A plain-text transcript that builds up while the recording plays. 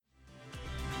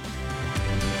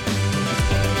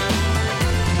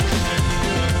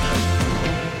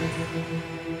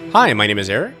Hi, my name is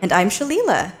Eric. And I'm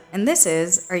Shalila. And this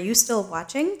is Are You Still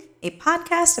Watching? A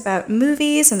podcast about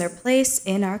movies and their place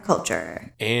in our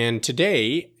culture. And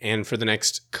today, and for the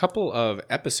next couple of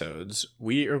episodes,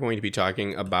 we are going to be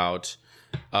talking about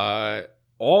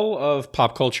all of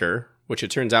pop culture, which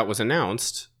it turns out was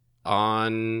announced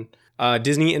on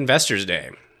Disney Investors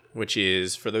Day, which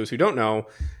is, for those who don't know,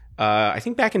 I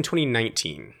think back in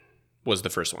 2019 was the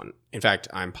first one. In fact,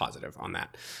 I'm positive on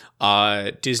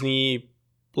that. Disney,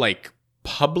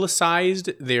 publicized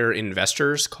their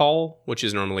investors call, which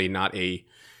is normally not a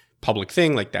public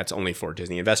thing. That's only for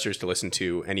Disney investors to listen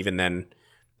to. And even then,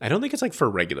 I don't think it's for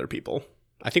regular people.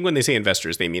 I think when they say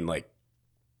investors, they mean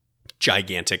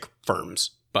gigantic firms.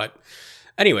 But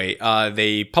anyway,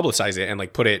 they publicized it and they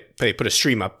put a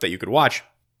stream up that you could watch,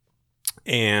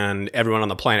 and everyone on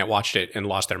the planet watched it and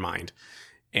lost their mind.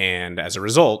 And as a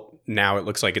result, now it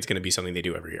looks like it's going to be something they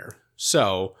do every year.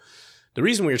 So the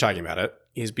reason we were talking about it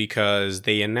is because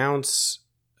they announce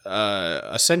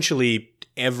essentially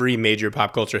every major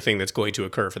pop culture thing that's going to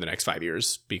occur for the next 5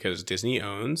 years, because Disney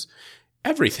owns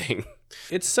everything.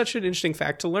 It's such an interesting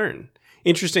fact to learn.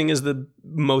 Interesting is the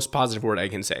most positive word I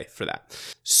can say for that.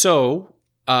 So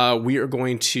we are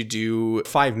going to do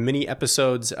 5 mini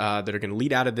episodes that are going to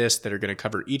lead out of this, that are going to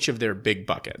cover each of their big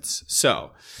buckets.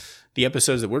 So the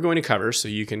episodes that we're going to cover, so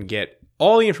you can get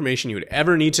all the information you would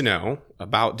ever need to know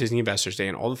about Disney Investors Day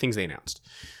and all the things they announced,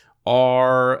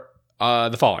 are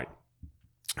the following.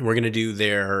 We're going to do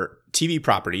their TV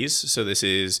properties. So this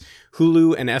is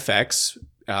Hulu and FX.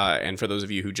 And for those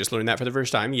of you who just learned that for the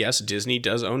first time, yes, Disney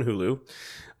does own Hulu.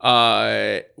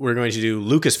 We're going to do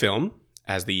Lucasfilm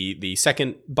as the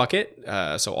second bucket.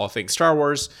 So all things Star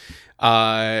Wars.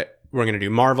 We're going to do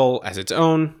Marvel as its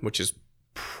own, which is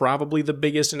probably the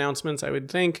biggest announcements, I would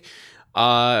think.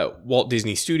 Walt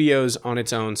Disney Studios on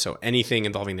its own, so anything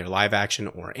involving their live action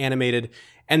or animated,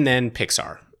 and then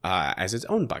Pixar as its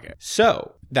own bucket.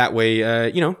 So that way,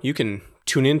 you can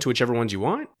tune in to whichever ones you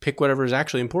want, pick whatever is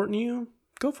actually important to you,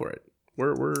 go for it.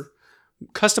 We're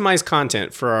customized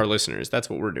content for our listeners. That's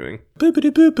what we're doing.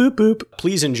 Boopity boop boop boop.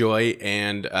 Please enjoy,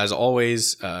 and as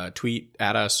always, tweet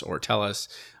at us or tell us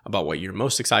about what you're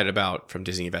most excited about from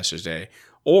Disney Investors Day.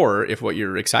 Or if what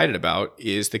you're excited about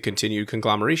is the continued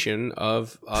conglomeration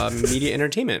of media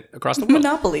entertainment across the world.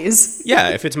 Monopolies. Yeah,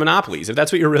 if it's monopolies, if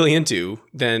that's what you're really into,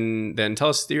 then tell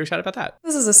us that you're excited about that.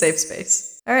 This is a safe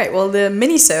space. All right, well, the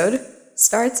mini-sode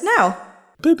starts now.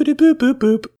 Boopity boop boop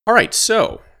boop. All right,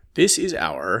 so this is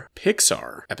our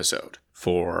Pixar episode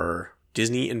for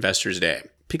Disney Investors Day.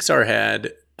 Pixar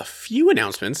had a few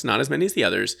announcements, not as many as the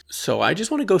others, so I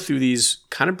just want to go through these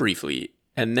kind of briefly,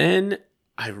 and then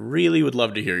I really would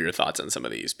love to hear your thoughts on some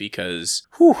of these, because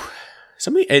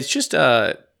it's just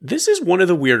this is one of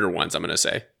the weirder ones, I'm going to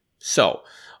say. So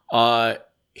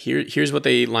here's what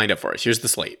they lined up for us. Here's the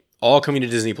slate. All coming to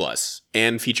Disney Plus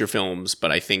and feature films,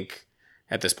 but I think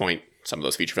at this point some of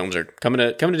those feature films are coming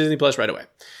to Disney Plus right away.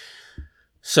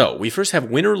 So we first have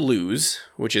Win or Lose,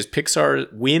 which is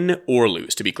Pixar Win or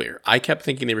Lose, to be clear. I kept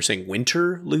thinking they were saying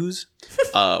Winter Lose.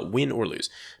 Win or Lose.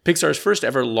 Pixar's first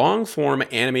ever long-form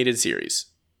animated series,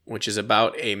 which is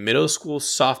about a middle school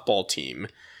softball team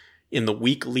in the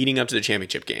week leading up to the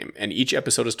championship game, and each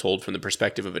episode is told from the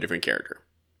perspective of a different character.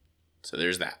 So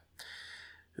there's that.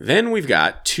 Then we've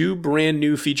got 2 brand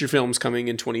new feature films coming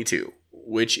in 2022,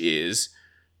 which is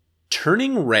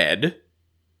Turning Red,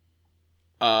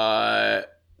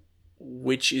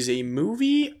 which is a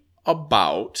movie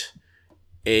about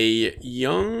a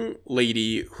young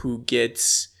lady who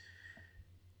gets,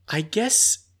 I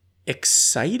guess,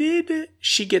 excited.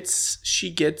 She gets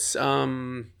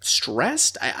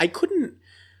stressed. I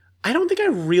don't think I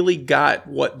really got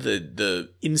what the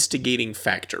instigating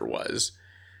factor was,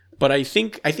 but I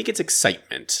think it's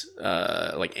excitement.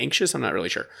 Anxious, I'm not really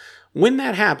sure. When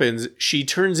that happens, she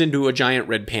turns into a giant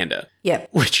red panda. Yep.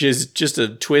 Which is just a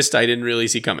twist I didn't really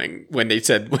see coming when they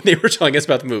were telling us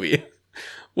about the movie.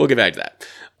 We'll get back to that.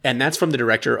 And that's from the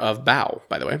director of Bao,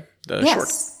 by the way, the short.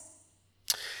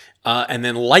 And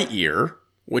then Lightyear,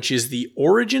 which is the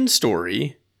origin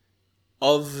story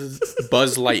of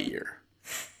Buzz Lightyear.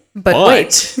 But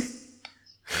wait.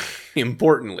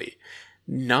 Importantly,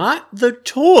 not the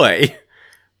toy,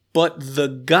 but the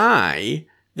guy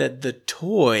that the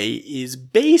toy is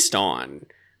based on,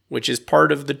 which is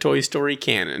part of the Toy Story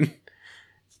canon.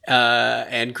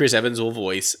 And Chris Evans will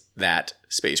voice that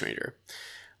Space Ranger.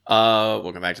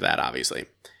 We'll come back to that, obviously.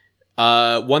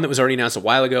 One that was already announced a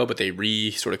while ago, but they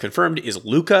sort of confirmed, is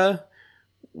LUCA,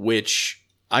 which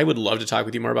I would love to talk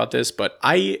with you more about this, but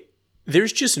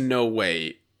there's just no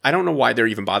way. I don't know why they're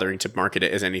even bothering to market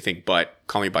it as anything but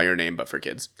Call Me By Your Name, but for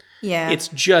kids. Yeah. It's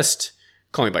just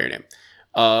Call Me By Your Name.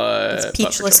 It's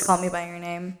peachless Call Me By Your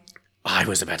Name. I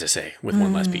was about to say, with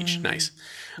one less peach. Nice.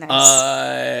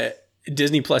 Nice.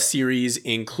 Disney Plus series,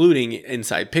 including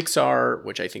Inside Pixar,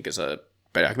 which I think is a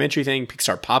documentary thing.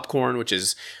 Pixar Popcorn, which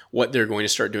is what they're going to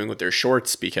start doing with their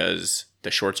shorts because the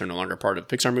shorts are no longer part of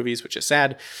Pixar movies, which is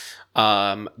sad.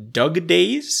 Doug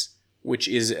Days, which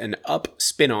is an Up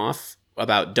spinoff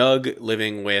about Doug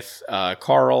living with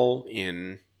Carl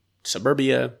in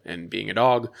suburbia and being a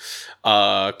dog.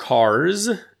 Cars,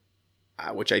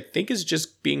 which I think is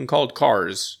just being called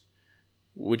Cars,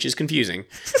 which is confusing,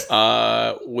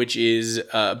 which is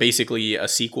basically a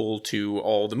sequel to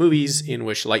all the movies in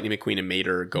which Lightning McQueen and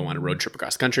Mater go on a road trip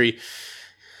across the country,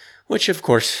 which, of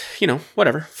course,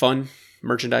 whatever, fun,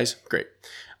 merchandise, great.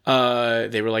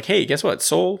 They were like, hey, guess what?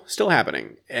 Soul, still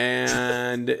happening.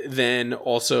 And then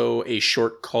also a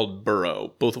short called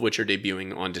Burrow, both of which are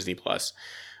debuting on Disney Plus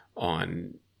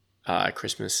on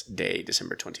Christmas Day,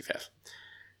 December 25th.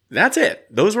 That's it.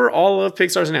 Those were all of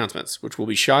Pixar's announcements, which will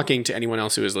be shocking to anyone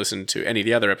else who has listened to any of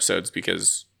the other episodes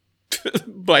because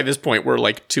by this point we're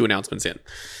like 2 announcements in.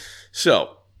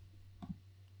 So,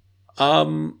 where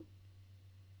do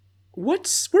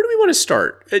we want to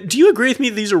start? Do you agree with me?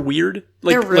 These are weird.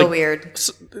 They're real weird.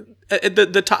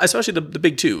 Especially the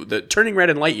big 2, the Turning Red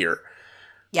and Lightyear.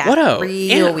 Yeah, what real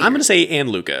weird. I'm going to say and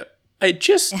LUCA. And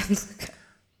LUCA.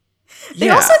 They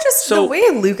also the way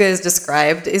LUCA is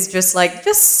described is just like,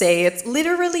 just say it's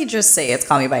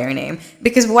Call Me By Your Name.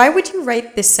 Because why would you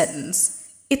write this sentence?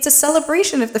 It's a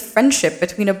celebration of the friendship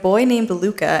between a boy named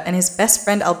LUCA and his best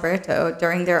friend Alberto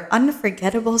during their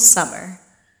unforgettable summer.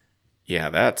 Yeah,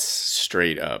 that's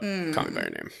straight up Call Me By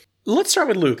Your Name. Let's start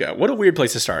with LUCA. What a weird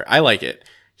place to start. I like it.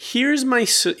 Here's my...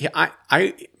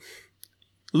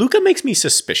 LUCA makes me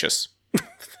suspicious.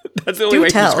 That's the only way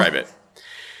to describe it.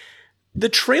 The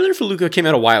trailer for LUCA came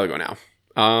out a while ago now.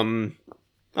 I don't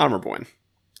remember when.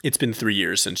 It's been 3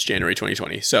 years since January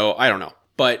 2020, so I don't know.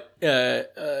 But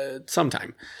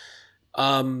sometime.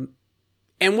 And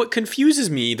what confuses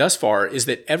me thus far is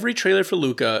that every trailer for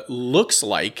LUCA looks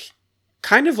like,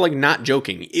 kind of like not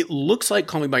joking, it looks like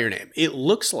Call Me By Your Name. It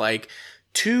looks like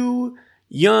 2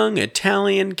 young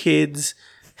Italian kids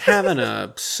having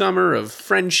a summer of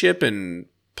friendship and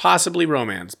possibly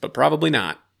romance, but probably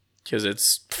not. Because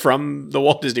it's from the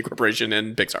Walt Disney Corporation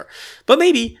and Pixar. But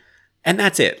maybe. And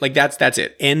that's it. Like, that's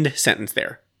it. End sentence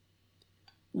there.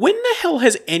 When the hell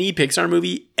has any Pixar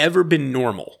movie ever been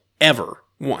normal? Ever.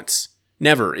 Once.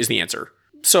 Never is the answer.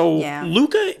 So, yeah.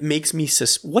 LUCA makes me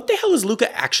what the hell is LUCA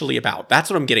actually about?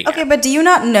 That's what I'm getting at. Okay, but do you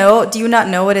not know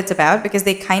what it's about? Because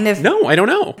they kind of... No, I don't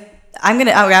know. I'm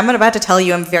about to tell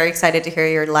you. I'm very excited to hear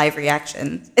your live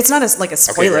reaction. It's not a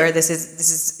spoiler. Okay, this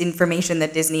is information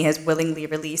that Disney has willingly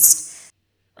released.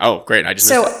 Oh, great! I just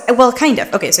missed it. Well, kind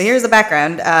of. Okay, so here's the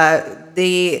background.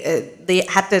 They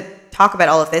had to talk about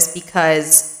all of this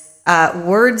because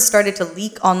word started to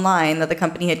leak online that the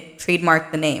company had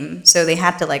trademarked the name, so they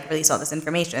had to release all this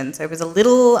information. So it was a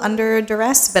little under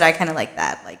duress, but I kind of like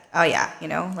that. Like, oh yeah,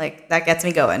 that gets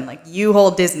me going. Like, you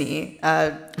hold Disney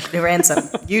ransom.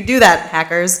 You do that,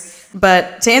 hackers.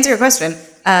 But to answer your question,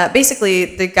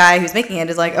 basically the guy who's making it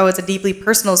is like, oh, it's a deeply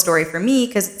personal story for me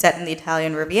because it's set in the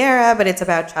Italian Riviera, but it's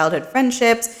about childhood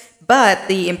friendships. But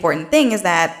the important thing is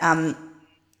that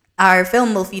our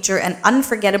film will feature an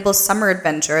unforgettable summer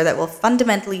adventure that will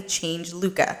fundamentally change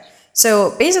LUCA.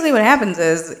 So basically what happens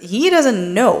is he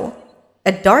doesn't know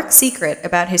a dark secret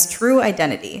about his true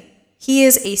identity. He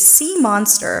is a sea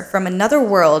monster from another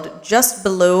world just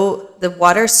below the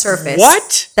water's surface.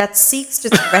 What? That seeks to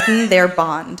threaten their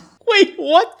bond. Wait,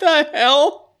 what the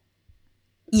hell?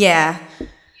 Yeah.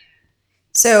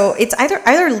 So it's either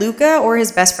LUCA or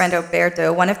his best friend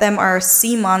Alberto. One of them are a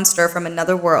sea monster from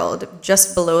another world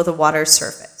just below the water's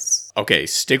surface. Okay,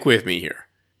 stick with me here.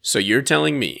 So you're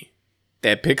telling me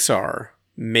that Pixar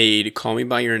made Call Me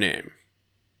By Your Name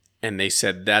and they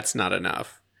said that's not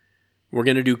enough. We're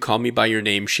going to do Call Me By Your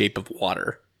Name Shape of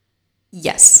Water.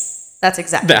 Yes. That's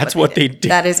exactly what they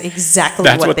did. That is exactly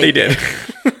what they did.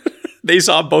 They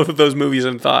saw both of those movies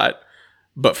and thought,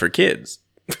 but for kids.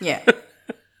 Yeah.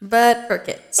 But for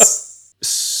kids.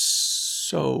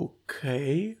 So,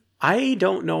 okay. I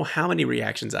don't know how many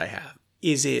reactions I have.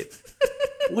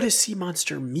 What does sea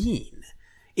monster mean?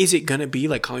 Is it going to be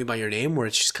like Call Me By Your Name where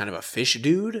it's just kind of a fish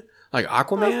dude? Like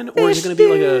Aquaman? Or is it going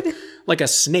to be like a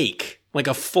snake? Like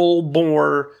a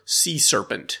full-bore sea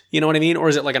serpent? You know what I mean? Or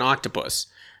is it like an octopus?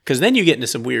 Because then you get into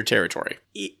some weird territory.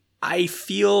 I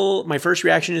feel my first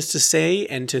reaction is to say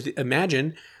and to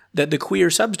imagine that the queer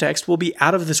subtext will be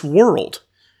out of this world.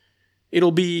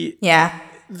 It'll be... Yeah.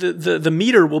 The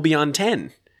meter will be on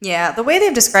 10. Yeah, the way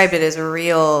they've described it is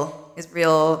real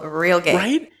real gay.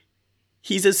 Right?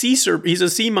 He's a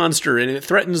sea monster, and it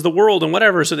threatens the world and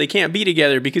whatever, so they can't be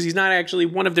together because he's not actually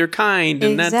one of their kind,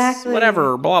 and that's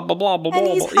whatever, blah, blah, blah, blah, and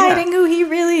blah. he's hiding who he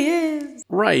really is.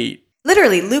 Right.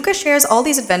 Literally, Luca shares all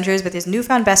these adventures with his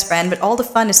newfound best friend, but all the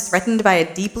fun is threatened by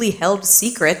a deeply held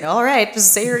secret. All right,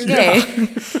 just say you're gay.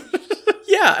 Yeah,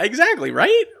 yeah, exactly,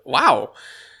 right? Wow.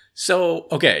 So,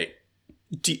 okay,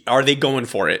 are they going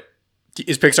for it?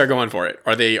 Is Pixar going for it?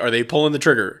 Are they pulling the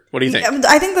trigger? What do you think?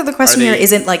 I think that the question here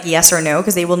isn't like yes or no,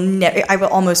 because I will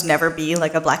almost never be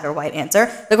like a black or white answer.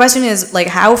 The question is like,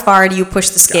 how far do you push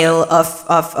the scale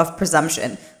of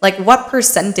presumption? Like, what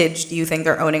percentage do you think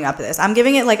they're owning up to this? I'm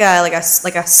giving it like a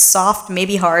soft,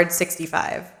 maybe hard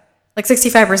 65. Like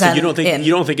 65%. So you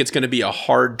don't think it's going to be a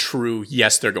hard, true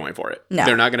yes? They're going for it. No,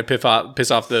 they're not going to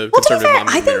piss off the conservative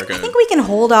moms in America. I think we can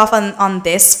hold off on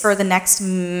this for the next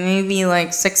maybe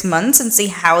like 6 months and see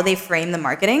how they frame the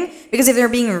marketing. Because if they're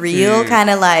being real kind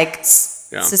of like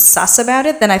sus about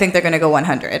it, then I think they're going to go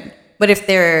 100. But if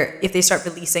they start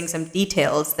releasing some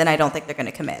details, then I don't think they're going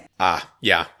to commit.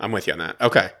 Yeah, I'm with you on that.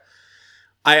 Okay,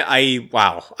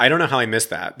 wow, I don't know how I missed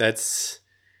that. That's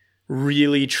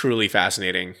really, truly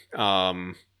fascinating.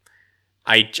 I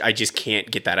just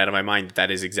can't get that out of my mind. That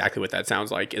is exactly what that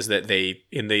sounds like. Is that they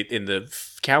in the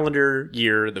calendar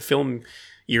year, the film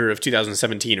year of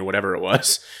 2017 or whatever it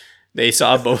was, they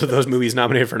saw both of those movies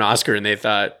nominated for an Oscar, and they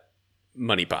thought,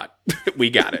 money pot, we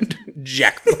got it,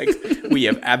 Jack. Like, we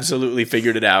have absolutely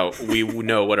figured it out. We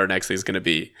know what our next thing is going to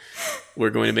be. We're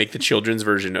going to make the children's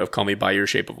version of "Call Me by Your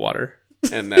Shape of Water,"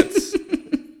 and that's.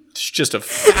 It's just a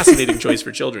fascinating choice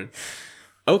for children.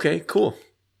 Okay, cool.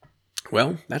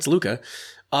 Well, that's Luca.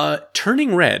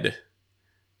 Turning red.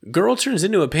 Girl turns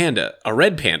into a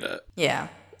red panda. Yeah.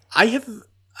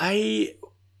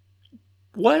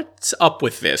 What's up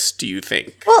with this, do you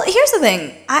think? Well, here's the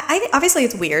thing. I obviously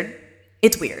it's weird.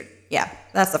 It's weird. Yeah,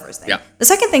 that's the first thing. Yeah. The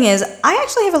second thing is I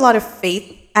actually have a lot of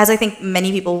faith, as I think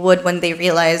many people would when they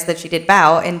realize that she did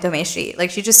Bao in Domeshi. Like,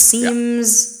 she just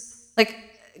seems like,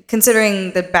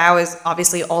 considering that Bao is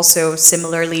obviously also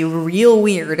similarly real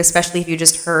weird, especially if you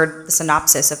just heard the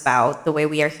synopsis of Bao the way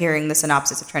we are hearing the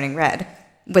synopsis of Turning Red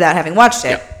without having watched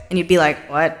it. Yeah. And you'd be like,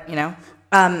 what, you know?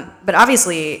 But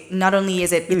obviously, not only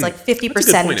is it's like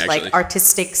 50% like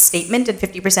artistic statement and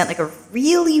 50% like a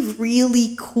really,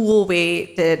 really cool way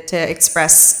to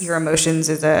express your emotions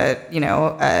as I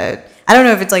don't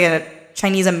know if it's like a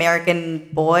Chinese American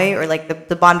boy or like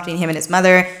the bond between him and his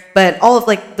mother, but all of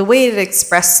like the way to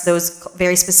express those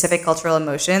very specific cultural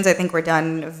emotions, I think were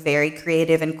done in a very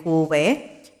creative and cool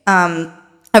way.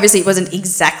 Obviously it wasn't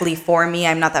exactly for me.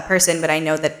 I'm not that person, but I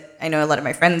know a lot of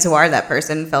my friends who are that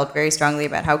person felt very strongly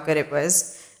about how good it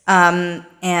was.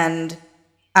 And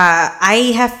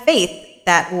I have faith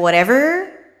that whatever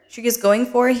she is going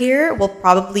for here will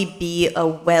probably be a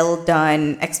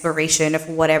well-done exploration of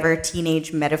whatever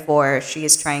teenage metaphor she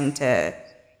is trying to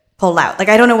pull out. Like,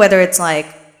 I don't know whether it's like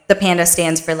the panda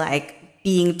stands for like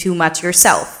being too much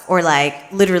yourself, or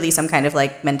like literally some kind of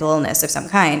like mental illness of some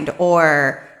kind,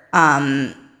 or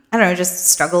I don't know, just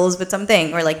struggles with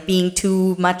something, or like being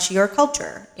too much your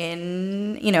culture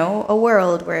in, a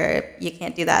world where you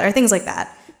can't do that, or things like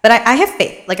that. But I have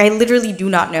faith. Like, I literally do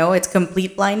not know. It's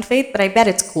complete blind faith, but I bet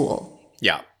it's cool.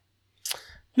 Yeah.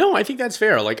 No, I think that's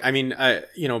fair. Like, I mean,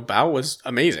 Bao was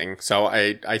amazing. So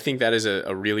I think that is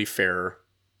a really fair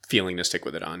feeling to stick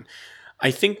with it on. I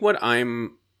think what I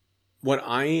am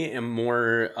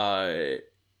more, I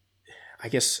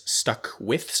guess, stuck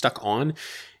on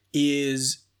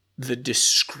is the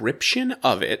description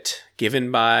of it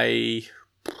given by,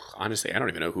 honestly, I don't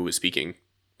even know who was speaking.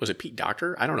 Was it Pete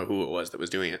Docter? I don't know who it was that was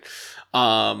doing it.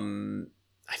 I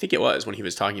think it was when he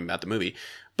was talking about the movie.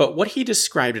 But what he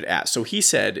described it as, so he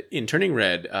said in Turning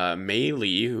Red, Mei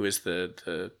Li, who is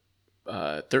the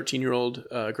 13-year-old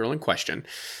girl in question,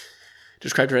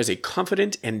 described her as a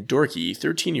confident and dorky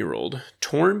 13-year-old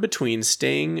torn between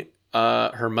staying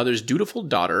her mother's dutiful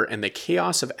daughter and the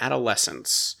chaos of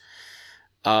adolescence,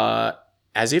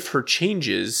 as if her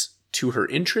changes to her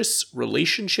interests,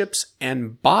 relationships,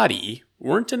 and body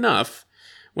weren't enough.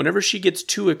 Whenever she gets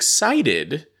too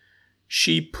excited,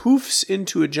 she poofs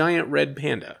into a giant red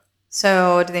panda.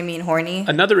 So, do they mean horny?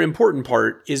 Another important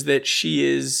part is that she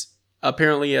is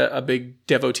apparently a big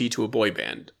devotee to a boy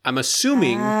band. I'm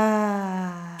assuming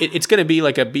it's going to be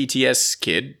like a BTS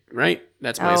kid, right?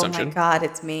 That's my assumption. Oh my god,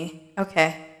 it's me.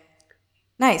 Okay.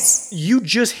 Nice. You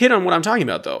just hit on what I'm talking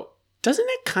about, though. Doesn't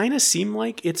it kind of seem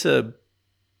like it's a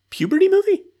puberty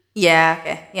movie? Yeah,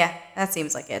 okay. Yeah, that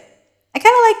seems like it. I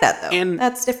kind of like that, though. And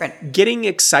that's different. Getting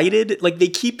excited, like they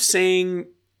keep saying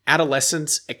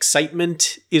adolescence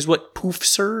excitement is what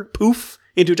poof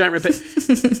into a giant red pit.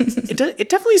 It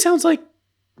definitely sounds like,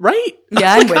 right?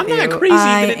 Yeah, like, I'm with not you. crazy,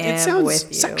 I but it am sounds with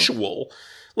you. sexual.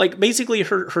 Like, basically,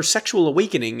 her sexual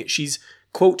awakening, she's,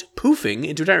 quote, poofing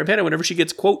into a giant red pit whenever she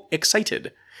gets, quote,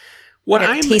 excited. What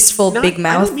Like a tasteful big I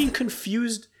mouth. don't mean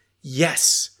confused.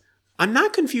 Yes. I'm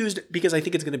not confused because I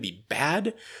think it's going to be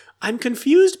bad. I'm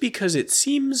confused because it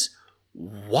seems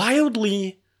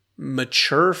wildly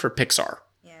mature for Pixar.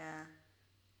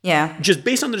 Yeah. Just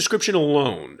based on the description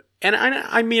alone. And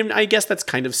I mean, I guess that's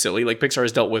kind of silly. Like, Pixar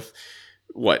has dealt with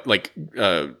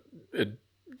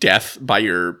death by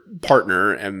your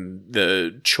partner and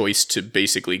the choice to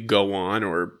basically go on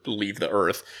or leave the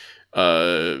earth.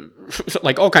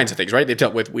 Like all kinds of things, right? They've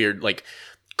dealt with weird, like,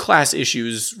 class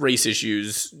issues, race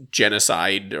issues,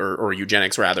 genocide or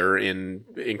eugenics rather in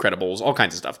Incredibles, all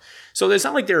kinds of stuff. So it's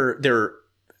not like they're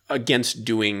against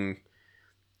doing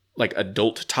like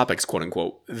adult topics, quote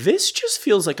unquote. This just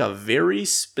feels like a very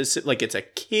specific, like it's a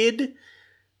kid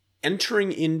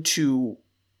entering into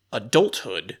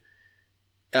adulthood,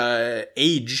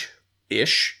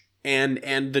 age-ish,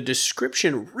 and the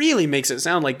description really makes it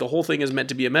sound like the whole thing is meant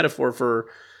to be a metaphor for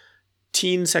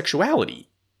teen sexuality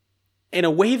in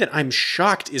a way that I'm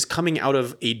shocked is coming out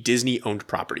of a Disney-owned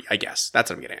property, I guess. That's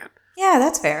what I'm getting at. Yeah,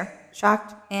 that's fair.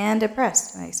 Shocked and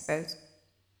impressed, I suppose.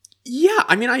 Yeah,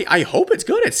 I mean, I hope it's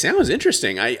good. It sounds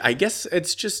interesting. I guess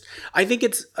it's just, I think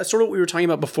it's sort of what we were talking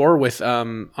about before with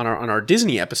on our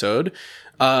Disney episode,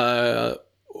 what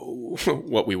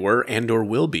we were and or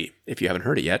will be, if you haven't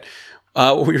heard it yet.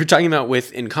 What we were talking about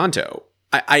with Encanto,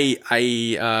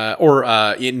 or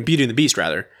in Beauty and the Beast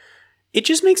rather. It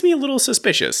just makes me a little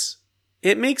suspicious.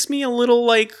 It makes me a little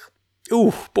like,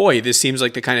 ooh, boy, this seems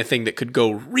like the kind of thing that could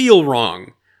go real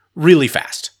wrong really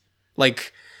fast.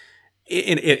 Like,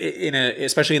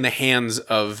 especially in the hands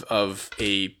of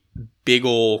a big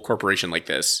old corporation like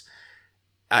this,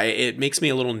 it makes me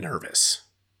a little nervous.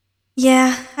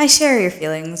 Yeah, I share your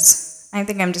feelings. I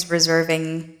think I'm just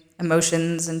reserving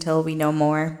emotions until we know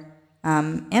more,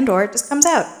 and or it just comes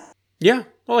out. Yeah,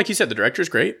 well, like you said, the director's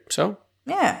great, so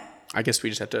yeah, I guess we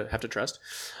just have to trust.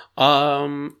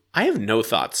 I have no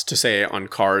thoughts to say on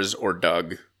Cars or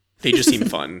Doug. They just seem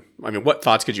fun. I mean, what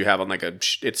thoughts could you have on like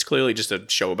it's clearly just a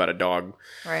show about a dog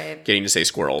getting to say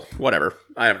squirrel, whatever.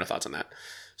 I have no thoughts on that.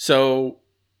 So,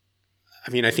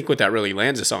 I mean, I think what that really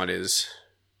lands us on is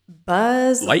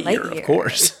Buzz Lightyear, of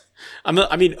course.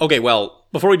 Okay, well,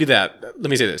 before we do that, let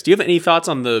me say this. Do you have any thoughts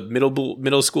on the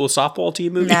middle school softball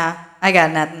team movie? Nah, I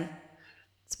got nothing.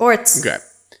 Sports. Okay.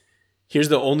 Here's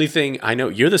the only thing I know.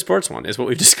 You're the sports one, is what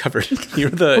we've discovered.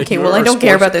 Okay, well, I don't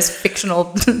care about this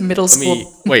fictional middle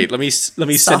school. Let me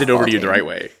send it over to you the right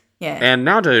way. Yeah. And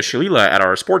now to Shalila at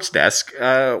our sports desk.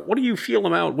 What do you feel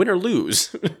about win or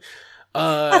lose?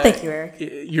 Thank you, Eric.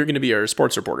 You're going to be our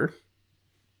sports reporter.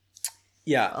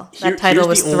 Yeah. Well, that title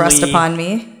was thrust upon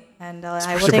me, and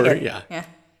I will take it. Yeah.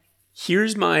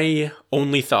 Here's my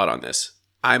only thought on this.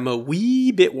 I'm a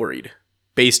wee bit worried.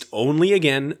 Based only,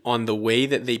 again, on the way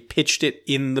that they pitched it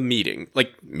in the meeting.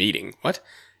 Like, meeting? What?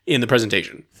 In the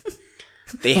presentation.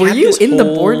 Were you in the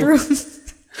boardroom?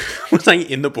 Was I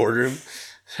in the boardroom?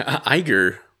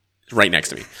 Iger is right next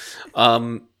to me.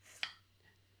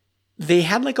 They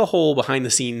had like a whole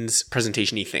behind-the-scenes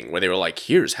presentation-y thing where they were like,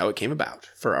 here's how it came about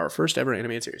for our first ever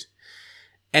animated series.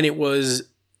 And it was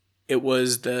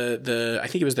the I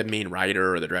think it was the main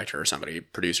writer or the director or somebody,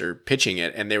 producer, pitching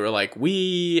it, and they were like,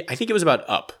 I think it was about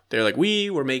Up. They were like, we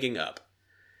were making Up.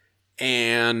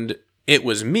 And it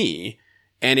was me,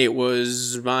 and it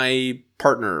was my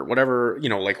partner, whatever,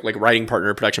 like writing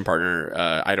partner, production partner.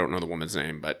 I don't know the woman's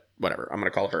name, but whatever. I'm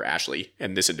going to call her Ashley,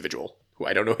 and this individual, who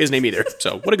I don't know his name either.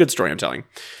 So what a good story I'm telling.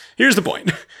 Here's the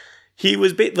point. He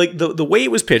was, like, the way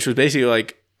it was pitched was basically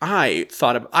like,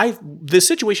 the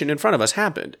situation in front of us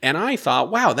happened, and I thought,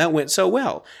 wow, that went so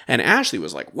well. And Ashley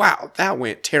was like, wow, that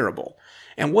went terrible.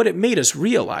 And what it made us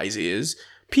realize is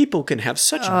people can have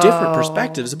such different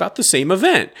perspectives about the same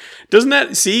event. Doesn't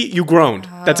that, see, you groaned.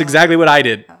 That's exactly what I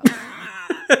did.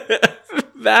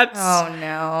 That's. Oh,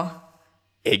 no.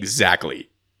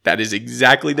 Exactly. That is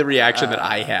exactly the reaction that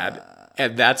I had.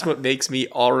 And that's what makes me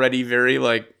already very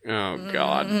like, oh,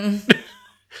 God.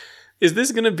 Is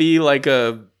this going to be like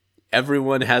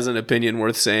everyone has an opinion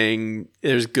worth saying,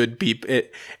 there's good people,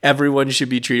 everyone should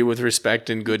be treated with respect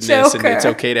and goodness, and it's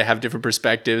okay to have different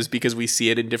perspectives because we see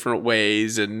it in different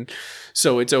ways, and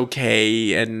so it's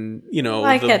okay, and,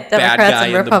 like the bad Democrats guy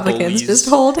and Republicans just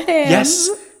hold hands.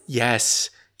 Yes.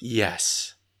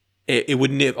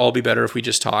 Wouldn't it all be better if we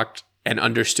just talked and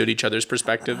understood each other's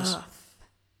perspectives?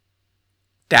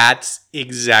 That's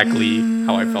exactly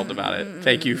how I felt about it.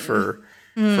 Thank you for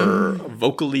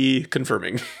vocally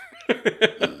confirming.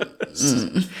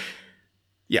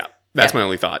 Yeah, that's my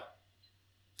only thought.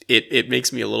 It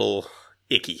makes me a little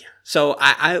icky. So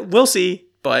I will see,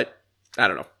 but I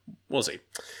don't know. We'll see.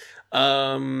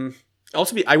 I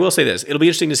will say this. It'll be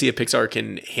interesting to see if Pixar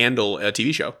can handle a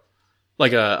TV show.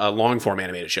 Like a long form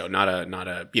animated show, not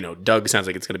a Doug sounds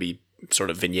like it's going to be sort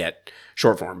of vignette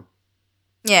short form.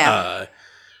 Yeah.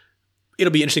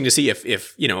 It'll be interesting to see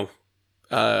if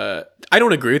I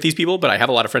don't agree with these people, but I have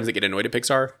a lot of friends that get annoyed at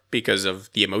Pixar because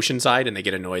of the emotion side, and they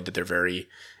get annoyed that they're very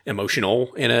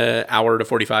emotional in an hour to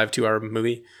 45, 2-hour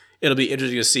movie. It'll be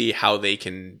interesting to see how they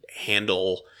can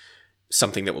handle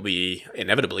something that will be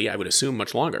inevitably, I would assume,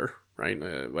 much longer, right?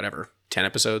 10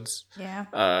 episodes.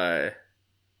 Yeah.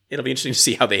 It'll be interesting to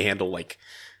see how they handle like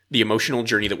the emotional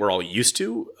journey that we're all used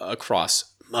to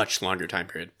across much longer time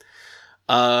period.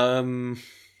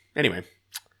 Anyway,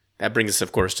 that brings us,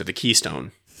 of course, to the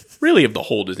keystone, really, of the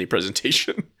whole Disney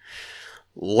presentation.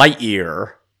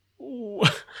 Lightyear.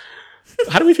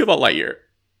 How do we feel about Lightyear?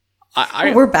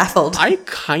 We're baffled. I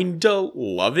kind of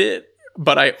love it,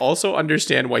 but I also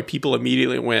understand why people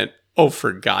immediately went, "Oh,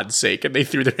 for God's sake," and they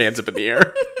threw their hands up in the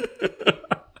air.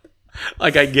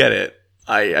 Like, I get it.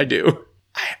 I do.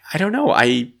 I don't know.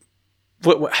 Do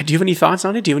you have any thoughts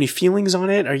on it? Do you have any feelings on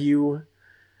it? Are you...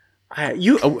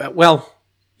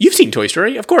 you've seen Toy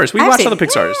Story, of course. We watched all the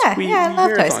Pixars. I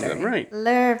love Toy Story. Them, right?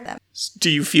 Love them. Do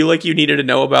you feel like you needed to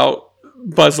know about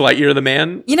Buzz Lightyear, the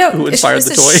man who inspired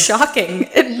the toy? This is shocking.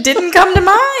 It didn't come to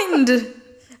mind.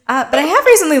 But I have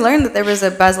recently learned that there was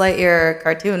a Buzz Lightyear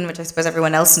cartoon, which I suppose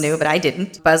everyone else knew, but I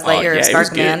didn't. Buzz Lightyear Star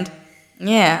Command.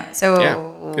 Yeah. So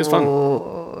it was fun.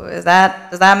 does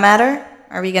that matter?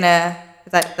 Are we gonna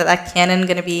is that canon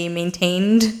gonna be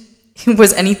maintained?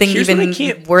 Was anything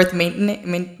even worth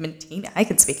maintaining? I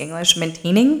can speak English.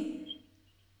 Maintaining?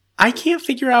 I can't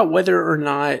figure out whether or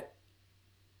not...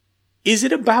 Is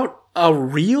it about a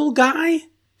real guy?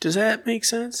 Does that make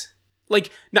sense?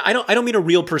 Like, no, I don't mean a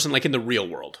real person like in the real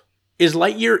world. Is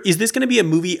this going to be a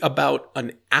movie about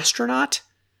an astronaut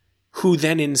who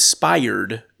then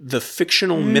inspired the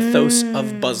fictional mythos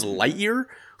of Buzz Lightyear,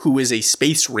 who is a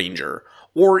space ranger?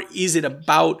 Or is it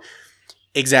about...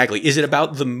 Exactly. Is it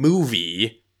about the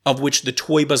movie of which the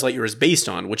toy Buzz Lightyear is based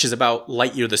on, which is about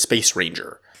Lightyear the Space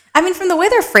Ranger? I mean, from the way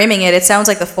they're framing it, it sounds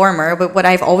like the former, but what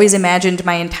I've always imagined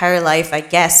my entire life, I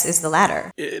guess, is the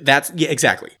latter.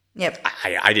 Exactly. Yep.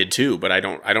 I did too, but I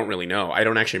don't really know. I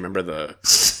don't actually remember the...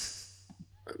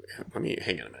 Let me...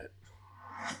 Hang on a minute.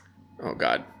 Oh,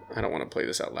 God. I don't want to play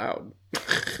this out loud.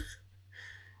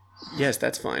 Yes,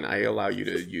 that's fine. I allow you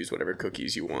to use whatever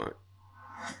cookies you want.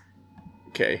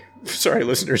 Okay. Sorry,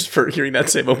 listeners, for hearing that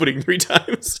same opening 3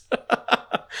 times.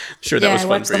 I'm sure that was fun for you. Yeah, I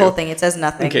watched the whole thing. It says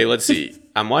nothing. Okay, let's see.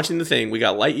 I'm watching the thing. We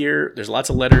got Lightyear. There's lots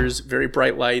of letters, very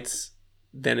bright lights.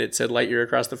 Then it said Lightyear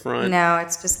across the front. No,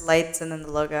 it's just lights and then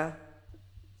the logo.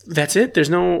 That's it? There's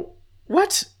no...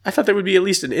 What? I thought there would be at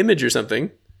least an image or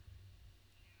something.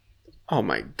 Oh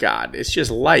my God. It's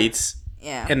just lights.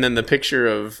 Yeah. And then the picture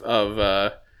of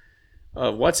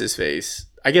what's his face.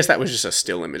 I guess that was just a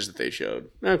still image that they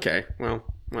showed. Okay, well,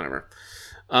 whatever.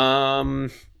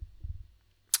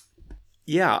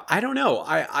 Yeah, I don't know.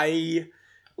 I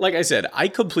like I said, I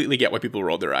completely get why people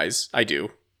rolled their eyes. I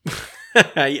do.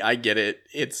 I get it.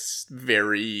 It's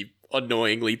very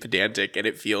annoyingly pedantic, and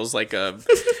it feels like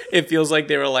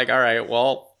they were like, all right,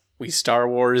 well, we Star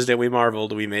Wars and we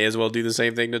Marveled. We may as well do the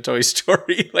same thing to Toy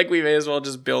Story. Like, we may as well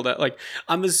just build it. Like,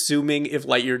 I'm assuming if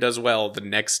Lightyear does well, the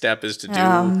next step is to do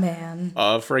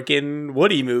a freaking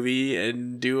Woody movie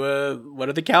and do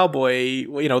the cowboy,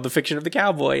 the fiction of the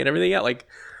cowboy and everything else. Like,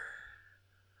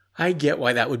 I get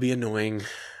why that would be annoying.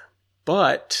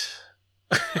 But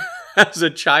as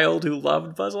a child who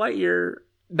loved Buzz Lightyear,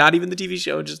 not even the TV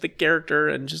show, just the character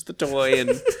and just the toy,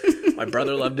 and my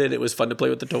brother loved it. It was fun to play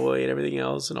with the toy and everything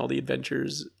else and all the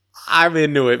adventures. I'm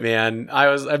into it, man. I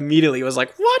was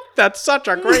like, what? That's such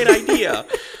a great idea.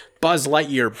 Buzz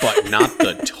Lightyear, but not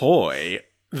the toy.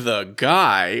 The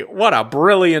guy. What a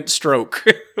brilliant stroke.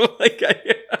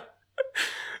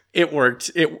 It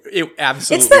worked. It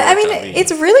absolutely worked.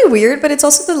 It's really weird, but it's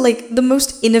also the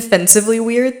most inoffensively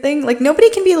weird thing. Like, nobody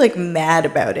can be mad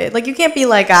about it. Like, you can't be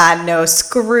like, no,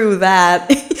 screw that.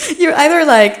 You're either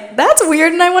like, that's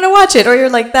weird and I want to watch it, or you're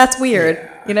like, that's weird.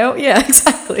 Yeah. Yeah,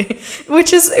 exactly.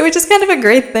 Which is kind of a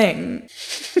great thing.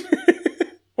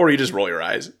 Or you just roll your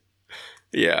eyes.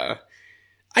 Yeah.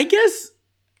 I guess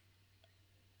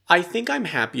I think I'm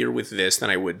happier with this than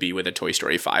I would be with a Toy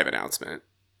Story 5 announcement.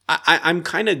 I'm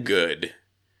kind of good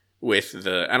with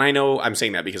and I know I'm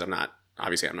saying that because I'm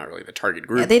obviously I'm not really the target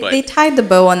group. Yeah, they tied the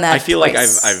bow on that. I feel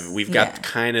twice. like we've got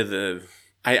kind of the.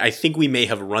 I think we may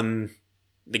have run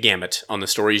the gamut on the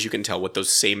stories you can tell with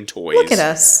those same toys. Look at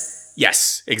us.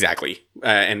 Yes, exactly.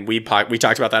 And we talked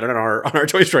about that on our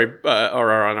Toy Story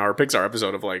or on our Pixar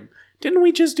episode of like, didn't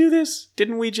we just do this?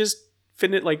 Didn't we just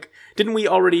finish? Like, didn't we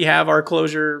already have our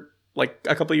closure like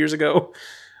a couple of years ago?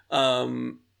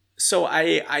 So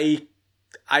I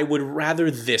would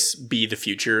rather this be the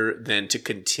future than to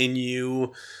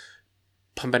continue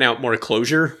pumping out more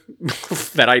closure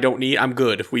that I don't need. I'm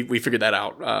good. We figured that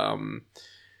out.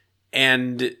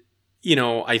 And, you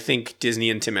know, I think Disney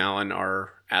and Tim Allen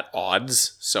are at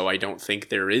odds. So I don't think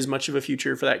there is much of a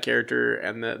future for that character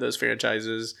and those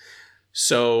franchises.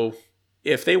 So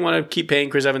if they want to keep paying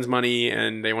Chris Evans money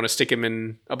and they want to stick him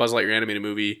in a Buzz Lightyear animated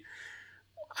movie,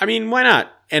 I mean, why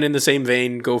not? And in the same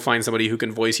vein, go find somebody who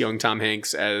can voice young Tom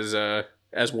Hanks as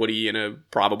Woody in a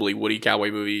probably Woody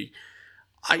cowboy movie.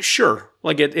 Sure,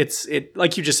 like it's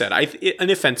like you just said. An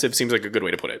offensive seems like a good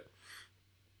way to put it.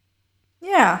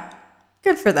 Yeah,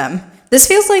 good for them. This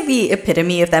feels like the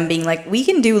epitome of them being like, we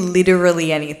can do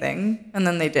literally anything, and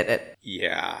then they did it.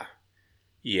 Yeah.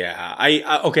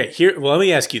 Okay. Here, well, let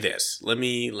me ask you this. Let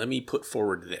me put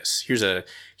forward this. Here's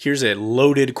a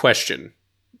loaded question.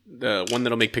 The one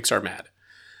that'll make Pixar mad.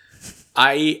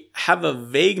 I have a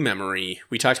vague memory.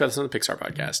 We talked about this on the Pixar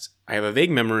podcast. I have a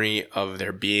vague memory of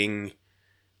there being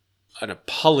an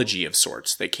apology of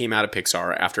sorts that came out of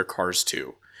Pixar after Cars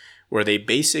 2, where they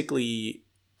basically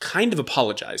kind of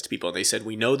apologized to people. They said,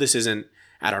 we know this isn't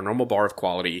at our normal bar of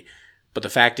quality, but the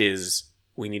fact is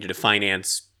we needed to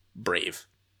finance Brave.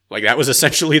 Like, that was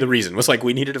essentially the reason. It was like,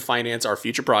 we needed to finance our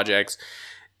future projects.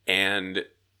 And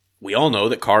we all know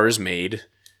that Cars made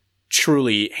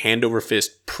truly hand over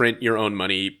fist, print your own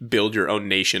money, build your own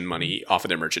nation money off of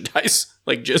their merchandise.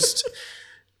 Like, just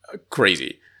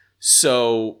crazy.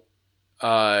 So,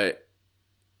 do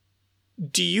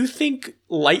you think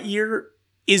Lightyear,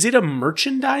 is it a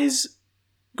merchandise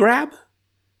grab?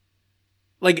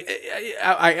 Like,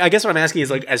 I guess what I'm asking is,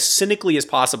 like, as cynically as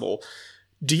possible,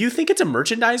 do you think it's a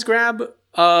merchandise grab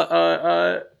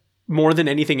more than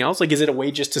anything else? Like, is it a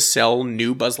way just to sell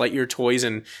new Buzz Lightyear toys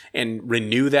and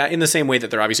renew that in the same way that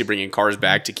they're obviously bringing Cars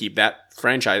back to keep that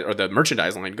franchise or the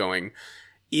merchandise line going?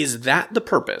 Is that the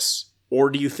purpose? Or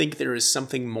do you think there is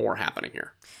something more happening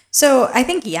here? So I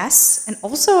think yes. And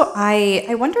also I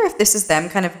wonder if this is them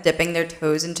kind of dipping their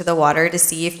toes into the water to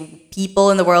see if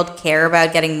people in the world care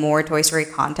about getting more Toy Story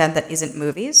content that isn't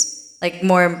movies. Like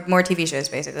more TV shows,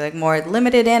 basically. Like more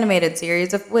limited animated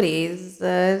series of Woody's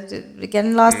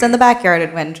getting lost in the backyard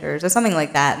adventures or something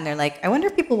like that. And they're like, I wonder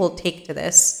if people will take to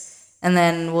this and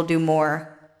then we'll do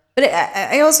more. But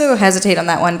I also hesitate on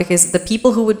that one because the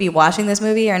people who would be watching this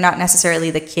movie are not necessarily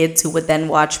the kids who would then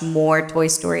watch more Toy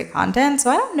Story content. So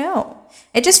I don't know.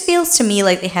 It just feels to me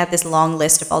like they had this long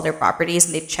list of all their properties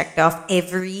and they checked off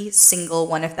every single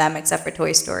one of them except for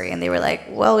Toy Story. And they were like,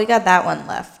 well, we got that one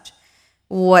left.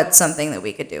 What's something that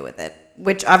we could do with it?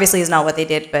 Which obviously is not what they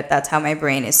did, but that's how my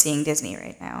brain is seeing Disney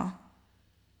right now.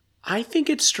 I think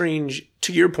it's strange,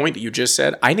 to your point that you just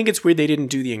said, I think it's weird they didn't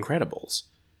do The Incredibles.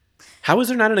 How is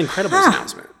there not an Incredibles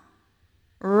announcement?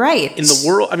 Right. In the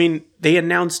world, I mean, they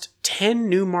announced 10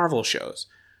 new Marvel shows.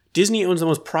 Disney owns the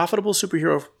most profitable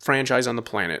superhero franchise on the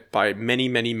planet by many,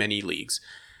 many, many leagues.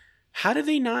 How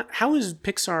is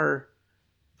Pixar,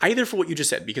 either for what you just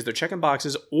said, because they're checking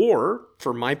boxes, or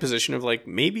for my position of like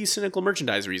maybe cynical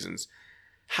merchandise reasons,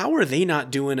 how are they not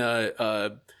doing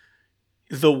the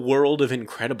World of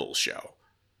Incredibles show?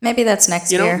 Maybe that's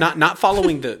next year. Not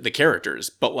following the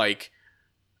characters, but like,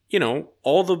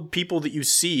 all the people that you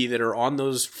see that are on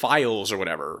those files or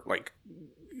whatever, like,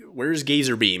 where's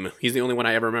Gazer Beam? He's the only one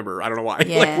I ever remember. I don't know why.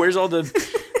 Yeah. Like, where's all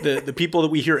the people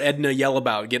that we hear Edna yell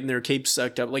about getting their capes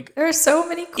sucked up? Like, there are so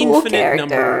many cool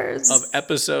characters. Number of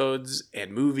episodes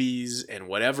and movies and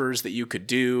whatevers that you could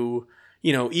do.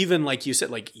 Even like you said,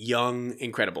 like young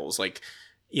Incredibles, like,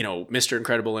 Mr.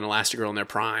 Incredible and Elastigirl in their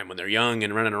prime when they're young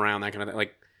and running around, that kind of thing.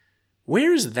 Like,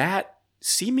 where's that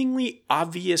seemingly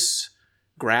obvious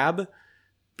grab?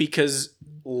 Because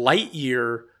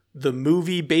Lightyear, the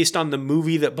movie based on the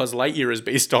movie that Buzz Lightyear is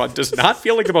based on, does not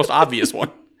feel like the most obvious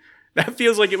one. That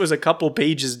feels like it was a couple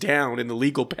pages down in the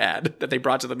legal pad that they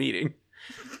brought to the meeting.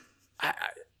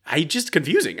 I just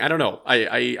confusing. I don't know.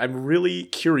 I'm really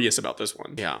curious about this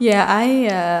one. Yeah.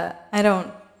 Yeah. I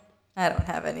don't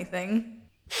have anything.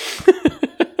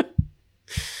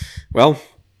 Well,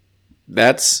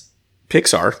 that's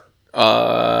Pixar.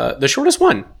 The shortest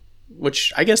one.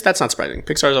 Which I guess that's not surprising.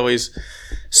 Pixar is always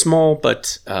small,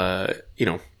 but a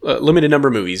limited number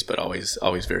of movies, but always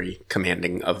very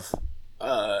commanding of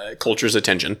culture's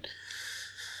attention.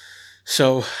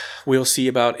 So we'll see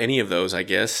about any of those, I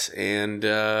guess. And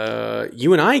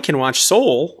you and I can watch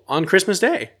Soul on Christmas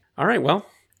Day. All right, well,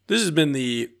 this has been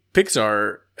the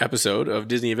Pixar episode of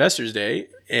Disney Investors Day.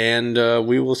 And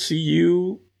we will see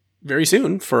you very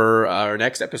soon for our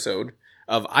next episode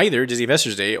of either Disney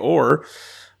Investors Day or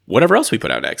whatever else we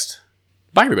put out next.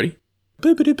 Bye, everybody.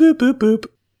 Boop, boop, boop, boop, boop.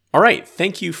 All right.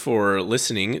 Thank you for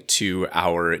listening to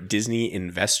our Disney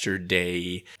Investor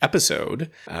Day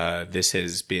episode. This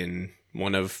has been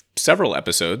one of several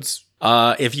episodes.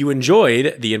 If you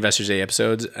enjoyed the Investors Day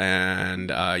episodes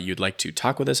and you'd like to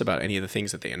talk with us about any of the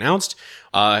things that they announced,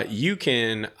 you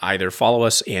can either follow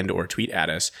us and or tweet at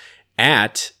us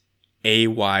at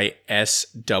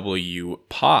AYSW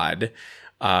Pod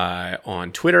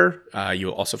on Twitter. You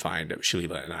will also find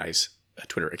Shalila and I's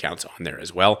Twitter accounts on there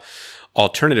as well.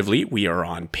 Alternatively, we are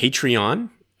on Patreon,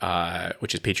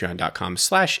 which is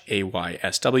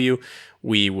patreon.com/AYSW.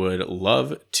 We would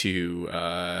love to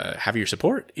have your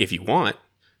support if you want,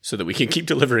 so that we can keep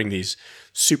delivering these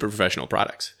super professional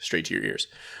products straight to your ears.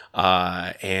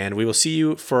 And we will see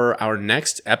you for our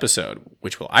next episode,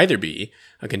 which will either be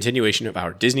a continuation of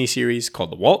our Disney series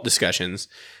called The Walt Discussions,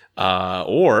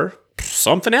 or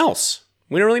something else.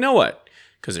 We don't really know what,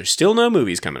 because there's still no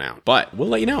movies coming out, but we'll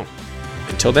let you know.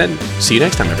 Until then, see you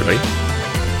next time, everybody.